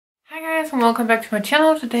guys, and welcome back to my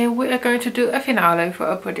channel. Today we are going to do a finale for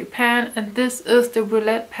a project pan, and this is the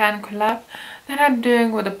Roulette pan collab that I'm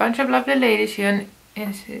doing with a bunch of lovely ladies here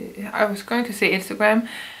in I was going to say Instagram.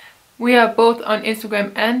 We are both on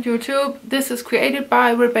Instagram and YouTube. This is created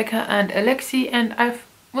by Rebecca and Alexy, and I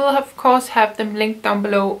will of course have them linked down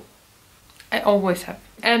below. I always have.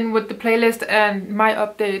 And with the playlist and my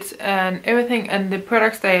updates and everything and the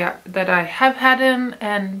products that I have had in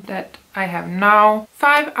and that I have now.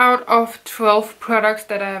 5 out of 12 products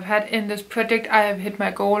that I have had in this project I have hit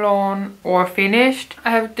my goal on or finished.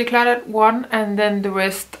 I have decluttered one, and then the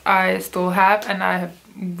rest I still have and I have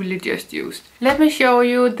really just used. Let me show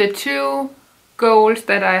you the 2 goals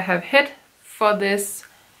that I have hit for this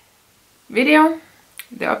video.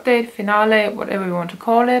 The update, finale, whatever you want to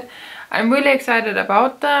call it. I'm really excited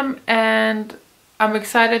about them, and I'm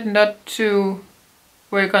excited not to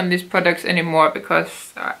work on these products anymore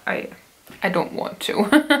because I don't want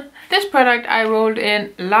to. This product I rolled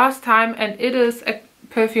in last time, and it is a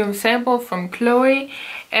perfume sample from Chloe,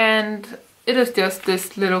 and it is just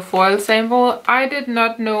this little foil sample. I did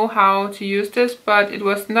not know how to use this, but it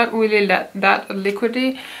was not really that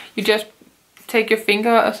liquidy. You just take your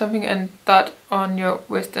finger or something and dot on your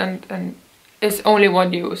wrist, and it's only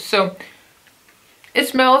one use. So it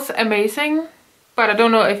smells amazing, but I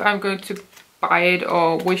don't know if I'm going to buy it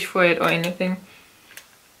or wish for it or anything.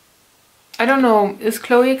 I don't know, is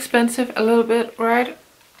Chloe expensive? A little bit, right?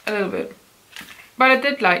 A little bit. But I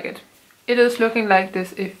did like it. It is looking like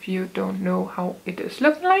this if you don't know how it is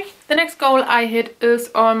looking like. The next goal I hit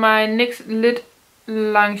is on my NYX Lit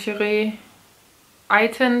Lingerie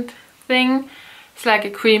Eye-Tint thing. It's like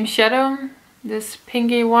a cream shadow. This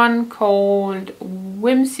pinky one called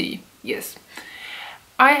Whimsy. Yes.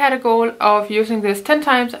 I had a goal of using this 10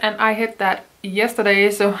 times and I hit that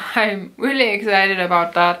yesterday, so I'm really excited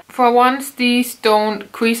about that. For once, these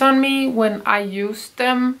don't crease on me when I use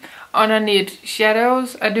them underneath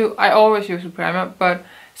shadows. I always use a primer, but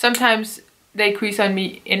sometimes they crease on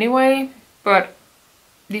me anyway, but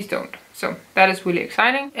these don't. So that is really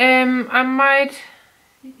exciting. I might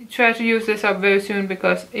try to use this up very soon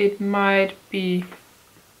because it might be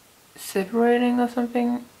separating or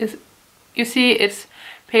something. You see it's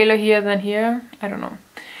paler here than here. I don't know.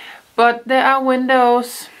 But there are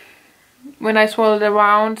windows when I swirl it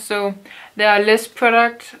around, so there are less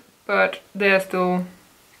product, but there's still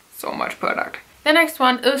so much product. The next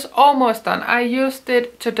one is almost done. I used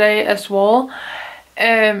it today as well.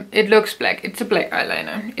 It looks black. It's a black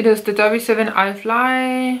eyeliner. It is the W7 Eye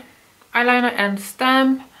Fly eyeliner and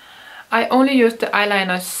stamp. I only used the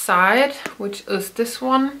eyeliner side, which is this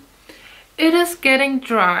one. It is getting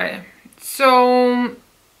dry, so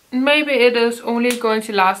maybe it is only going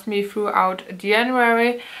to last me throughout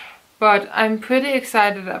January, but I'm pretty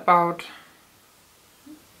excited about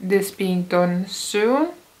this being done soon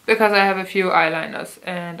because I have a few eyeliners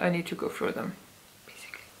and I need to go through them,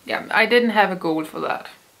 basically. Yeah, I didn't have a goal for that.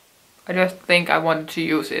 I just think I wanted to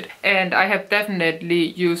use it, and I have definitely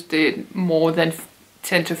used it more than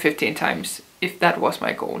 10 to 15 times if that was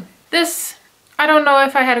my goal. This, I don't know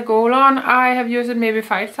if I had a goal on. I have used it maybe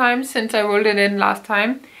 5 times since I rolled it in last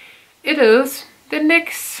time. It is the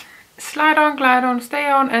NYX Slide On, Glide On, Stay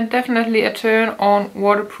On, and definitely a Turn On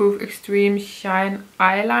Waterproof Extreme Shine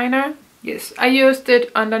Eyeliner. Yes, I used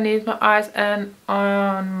it underneath my eyes and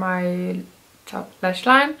on my top lash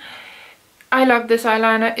line. I love this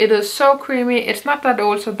eyeliner. It is so creamy. It's not that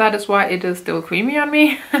old, so that is why it is still creamy on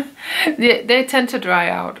me. they tend to dry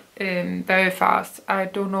out very fast. I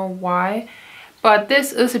don't know why. But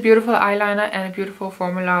this is a beautiful eyeliner and a beautiful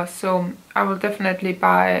formula, so I will definitely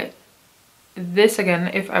buy this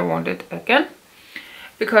again if I want it again,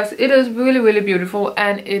 because it is really beautiful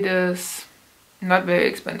and it is not very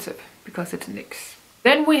expensive because it's NYX.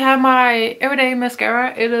 Then we have my everyday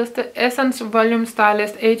mascara. It is the Essence Volume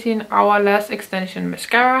Stylist 18-Hour Lash Extension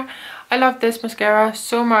Mascara. I love this mascara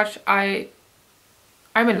so much. I'm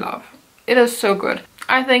in love. It is so good.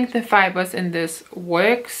 I think the fibers in this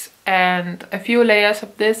works, and a few layers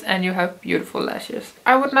of this and you have beautiful lashes.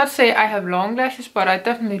 I would not say I have long lashes, but I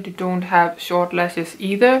definitely don't have short lashes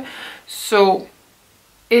either, so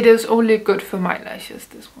it is only good for my lashes,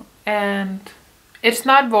 this one. And it's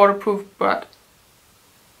not waterproof, but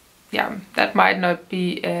yeah, that might not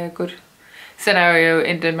be a good scenario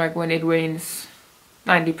in Denmark when it rains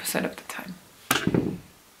 90% of the time.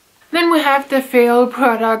 Then we have the fail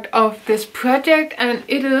product of this project, and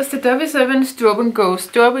it is the W7 Stobe Go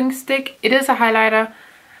Strobing Stick. It is a highlighter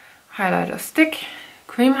stick,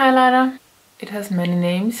 cream highlighter. It has many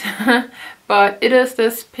names, but it is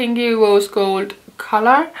this pinky rose gold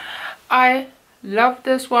color. I love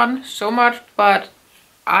this one so much, but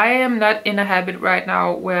I am not in a habit right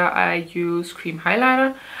now where I use cream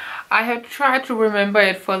highlighter. I have tried to remember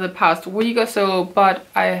it for the past week or so, but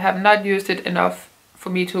I have not used it enough for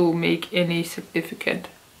me to make any significant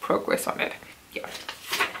progress on it. Yeah.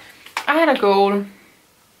 I had a goal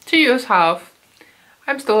to use half.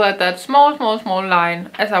 I'm still at that small line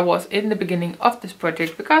as I was in the beginning of this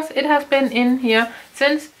project, because it has been in here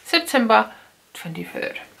since September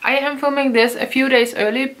 23rd. I am filming this a few days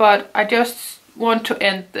early, but I just want to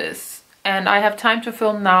end this and I have time to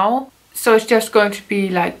film now. So it's just going to be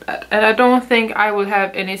like that. And I don't think I will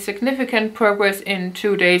have any significant progress in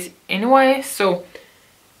 2 days anyway. So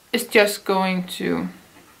it's just going to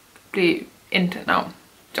be end now.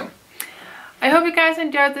 So I hope you guys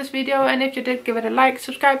enjoyed this video. And if you did, give it a like,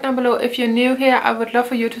 subscribe down below. If you're new here, I would love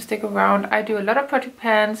for you to stick around. I do a lot of project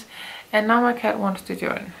pans and now my cat wants to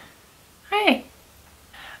join. Hi!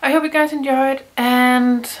 I hope you guys enjoyed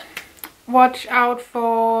and watch out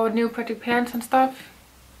for new project pans and stuff.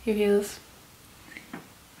 Here he is.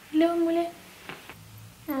 Hello, Mule.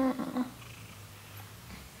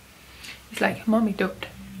 He's like, Mommy don't.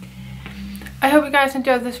 I hope you guys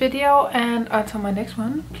enjoyed this video, and until my next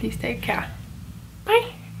one, please take care.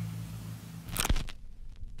 Bye.